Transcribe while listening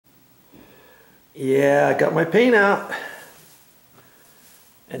Yeah, I got my paint out.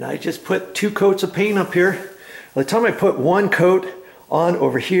 And I just put 2 coats of paint up here. By the time I put 1 coat on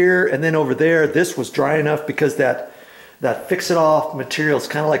over here and then over there, this was dry enough because that fix-it-off material is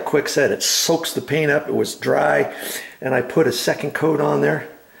kind of like Quick said. It soaks the paint up. It was dry. And I put a 2nd coat on there.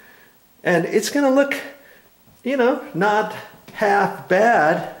 And it's going to look, you know, not half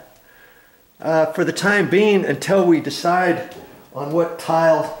bad for the time being until we decide on what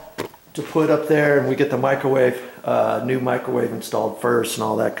tile to put up there and we get the microwave, new microwave installed first and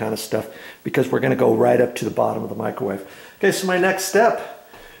all that kind of stuff, because we're going to go right up to the bottom of the microwave. Okay, so my next step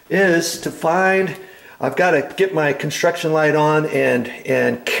is to find, I've got to get my construction light on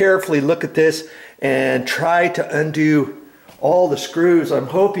and carefully look at this and try to undo all the screws. I'm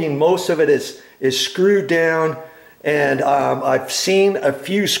hoping most of it is screwed down, and I've seen a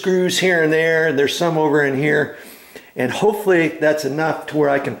few screws here and there, and there's some over in here. And hopefully that's enough to where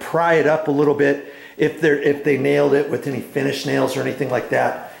I can pry it up a little bit if they nailed it with any finish nails or anything like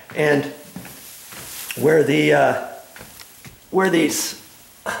that. And where these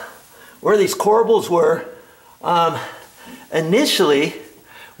corbels were, initially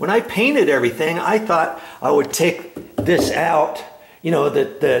when I painted everything, I thought I would take this out, you know,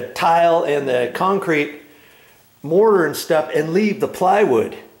 the tile and the concrete mortar and stuff, and leave the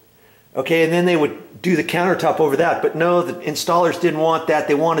plywood. Okay, and then they would do the countertop over that. But no, the installers didn't want that.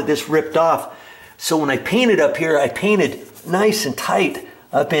 They wanted this ripped off. So when I painted up here, I painted nice and tight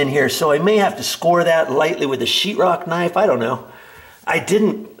up in here. So I may have to score that lightly with a sheetrock knife. I don't know.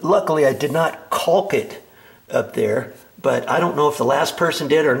 Luckily I did not caulk it up there, but I don't know if the last person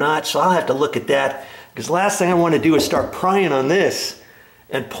did or not. So I'll have to look at that, because the last thing I want to do is start prying on this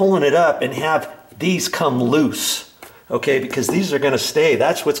and pulling it up and have these come loose. Okay, because these are going to stay.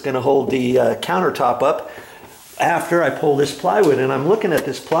 That's what's going to hold the countertop up after I pull this plywood. And I'm looking at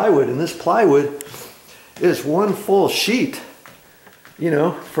this plywood, and this plywood is one full sheet, you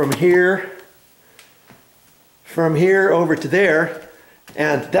know, from here over to there,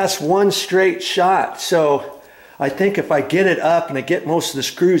 and that's one straight shot. So I think if I get it up and I get most of the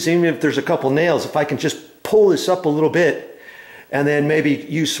screws, even if there's a couple nails, if I can just pull this up a little bit and then maybe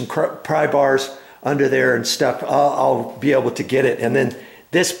use some pry bars under there and stuff, I'll be able to get it. And then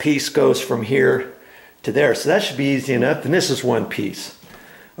this piece goes from here to there, so that should be easy enough. And this is one piece.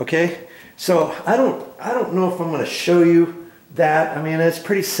 Okay, so I don't know if I'm going to show you that. I mean, it's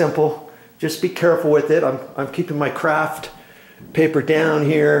pretty simple. Just be careful with it. I'm keeping my craft paper down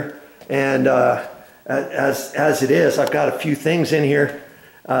here, and as it is, I've got a few things in here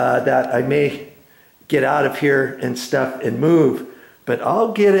that I may get out of here and stuff and move. But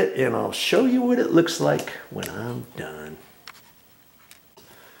I'll get it and I'll show you what it looks like when I'm done.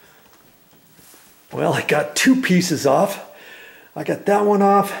 Well, I got 2 pieces off. I got that one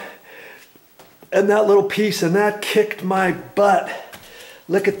off and that little piece, and that kicked my butt.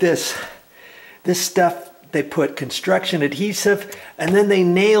 Look at this. This stuff, they put construction adhesive, and then they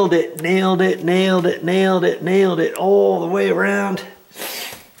nailed it all the way around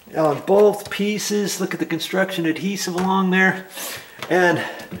on both pieces. Look at the construction adhesive along there. And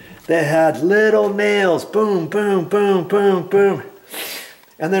they had little nails, boom, boom, boom, boom, boom.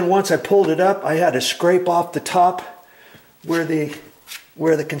 And then once I pulled it up, I had to scrape off the top where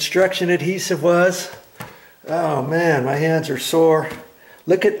the construction adhesive was. Oh man, my hands are sore.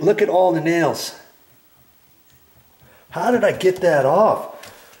 Look at all the nails. How did I get that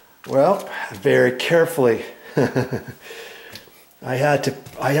off? Well, very carefully. I had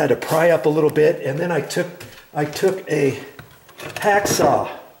to pry up a little bit, and then I took a hacksaw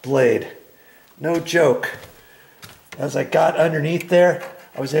blade, no joke. As I got underneath there,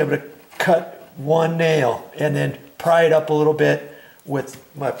 I was able to cut one nail and then pry it up a little bit with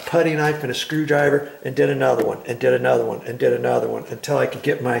my putty knife and a screwdriver, and did another one, and did another one, and did another one, until I could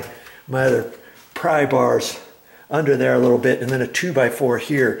get my other pry bars under there a little bit, and then a 2x4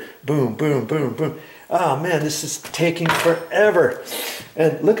 here, boom, boom, boom, boom. Oh man, this is taking forever.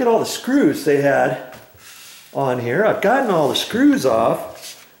 And look at all the screws they had on here. I've gotten all the screws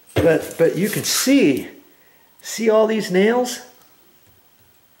off, but you can see all these nails?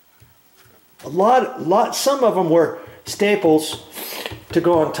 Some of them were staples to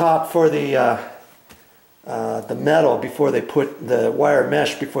go on top for the metal before they put the wire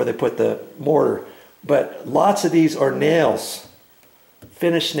mesh, before they put the mortar. But lots of these are nails,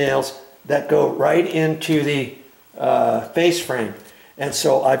 finished nails, that go right into the face frame. And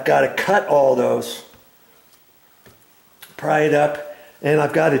so I've got to cut all those, pry it up, and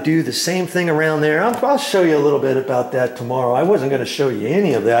I've got to do the same thing around there. I'll show you a little bit about that tomorrow. I wasn't going to show you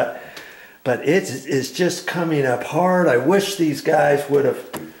any of that, but it's just coming up hard. I wish these guys would have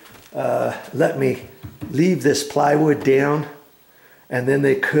let me leave this plywood down, and then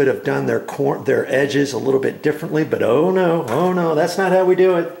they could have done their edges a little bit differently, but oh no, that's not how we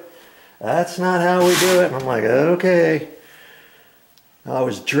do it. That's not how we do it. And I'm like, okay. I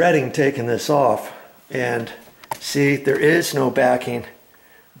was dreading taking this off, and see, there is no backing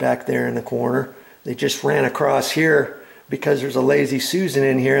back there in the corner. They just ran across here because there's a Lazy Susan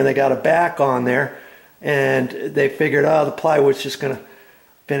in here, and they got a back on there, and they figured, oh, the plywood's just gonna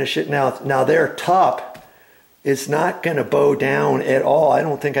finish it. Now their top is not gonna bow down at all. I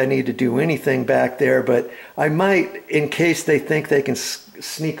don't think I need to do anything back there, but I might, in case they think they can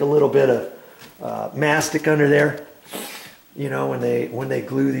sneak a little bit of mastic under there, you know, when they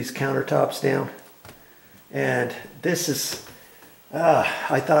glue these countertops down. And this is,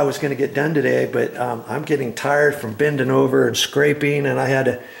 I thought I was going to get done today, but I'm getting tired from bending over and scraping, and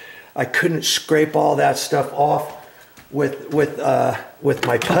I couldn't scrape all that stuff off with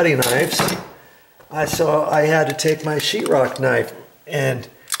my putty knives. So I had to take my sheetrock knife and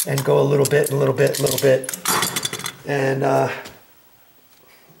go a little bit, and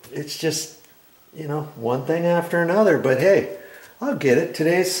it's just, you know, one thing after another. But hey, I'll get it.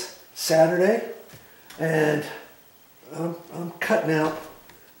 Today's Saturday, and I'm cutting out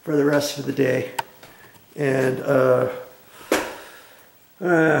for the rest of the day. And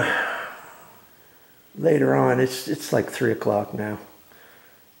later on, it's like 3 o'clock now.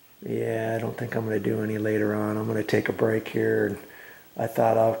 Yeah, I don't think I'm going to do any later on. I'm going to take a break here, and I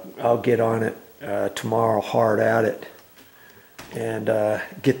thought I'll get on it tomorrow, hard at it, and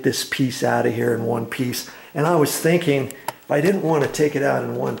get this piece out of here in one piece. And I was thinking, if I didn't want to take it out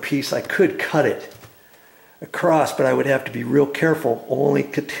in one piece, I could cut it across, but I would have to be real careful only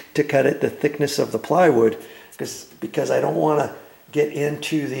to cut it the thickness of the plywood, because I don't want to get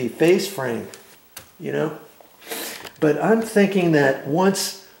into the face frame, you know. But I'm thinking that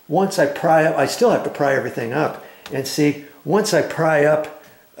once I pry up, I still have to pry everything up, and see, once I pry up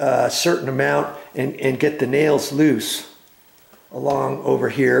a certain amount and get the nails loose along over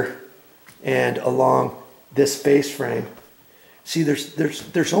here and along this face frame. See,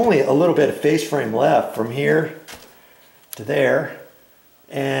 there's only a little bit of face frame left from here to there,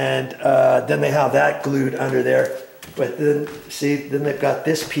 and then they have that glued under there. But then, see, then they've got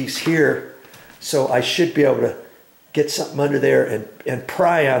this piece here, so I should be able to get something under there and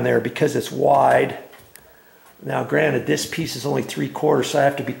pry on there because it's wide. Now, granted, this piece is only 3/4, so I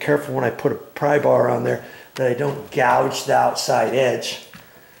have to be careful when I put a pry bar on there that I don't gouge the outside edge.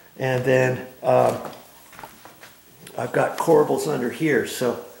 And then I've got corbels under here,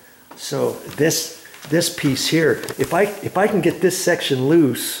 so this piece here, if I can get this section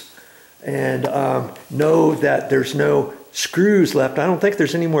loose and know that there's no screws left, I don't think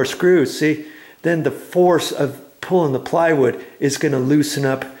there's any more screws, see, then the force of pulling the plywood is going to loosen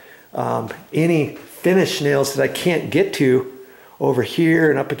up any finish nails that I can't get to over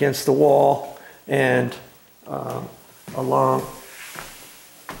here and up against the wall and along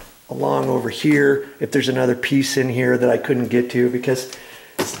over here, if there's another piece in here that I couldn't get to, because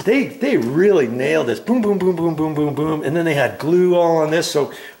they really nailed this. Boom, boom, boom, boom, boom, boom, boom. And then they had glue all on this. So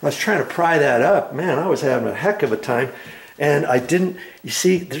when I was trying to pry that up, man, I was having a heck of a time. And I didn't, you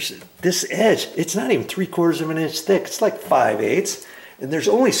see, there's this edge. It's not even 3/4 of an inch thick. It's like 5/8. And there's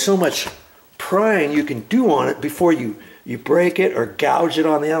only so much prying you can do on it before you break it or gouge it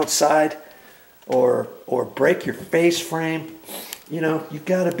on the outside or break your face frame. You know, you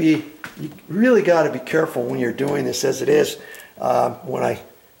really got to be careful when you're doing this, as it is. When I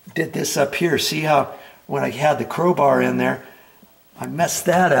did this up here, see how when I had the crowbar in there, I messed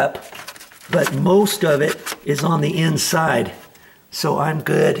that up, but most of it is on the inside, so I'm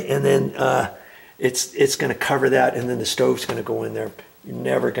good. And then it's going to cover that, and then the stove's going to go in there. You're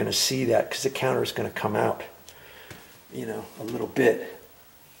never going to see that because the counter is going to come out, you know, a little bit.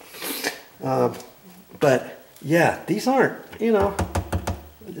 But yeah, these aren't, you know,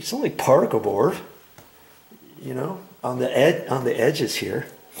 it's only particle board, you know, on the edges here,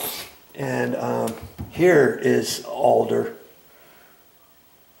 and here is alder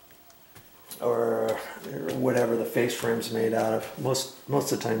or whatever the face frame's made out of. Most of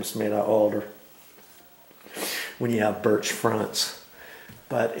the time it's made out of alder when you have birch fronts.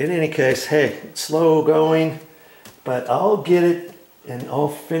 But in any case, hey, it's slow going, but I'll get it and I'll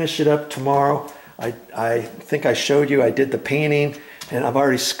finish it up tomorrow. I think I showed you I did the painting, and I've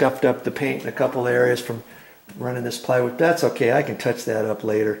already scuffed up the paint in a couple areas from running this plywood. That's okay, I can touch that up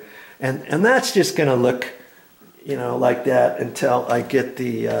later. And that's just gonna look, you know, like that until I get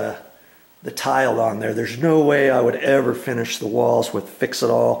the tile on there. There's no way I would ever finish the walls with Fix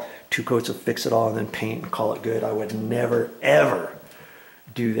It All, 2 coats of Fix It All, and then paint and call it good. I would never, ever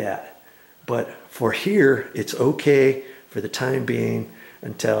do that. But for here, it's okay for the time being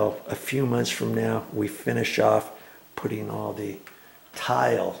until a few months from now we finish off putting all the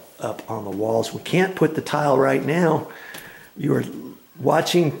tile up on the walls. We can't put the tile right now. You were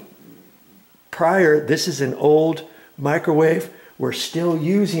watching prior, this is an old microwave. We're still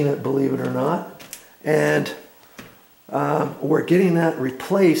using it, believe it or not. And we're getting that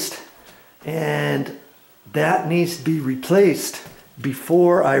replaced, and that needs to be replaced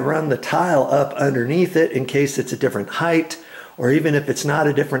before I run the tile up underneath it in case it's a different height, or even if it's not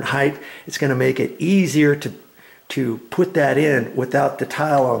a different height, it's going to make it easier to put that in without the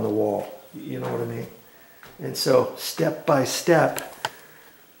tile on the wall. You know what I mean? And so step by step,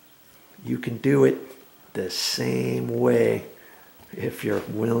 you can do it the same way if you're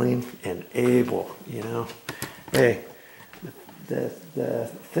willing and able, you know. Hey, the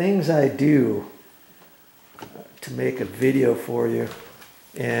things I do to make a video for you,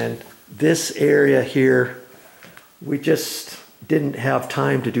 and this area here, we just didn't have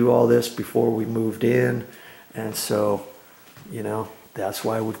time to do all this before we moved in, and so, you know, that's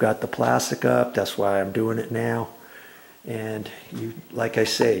why we've got the plastic up. That's why I'm doing it now. And you, like I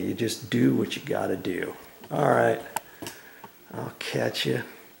say, you just do what you got to do. All right, I'll catch you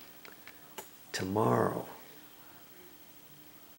tomorrow.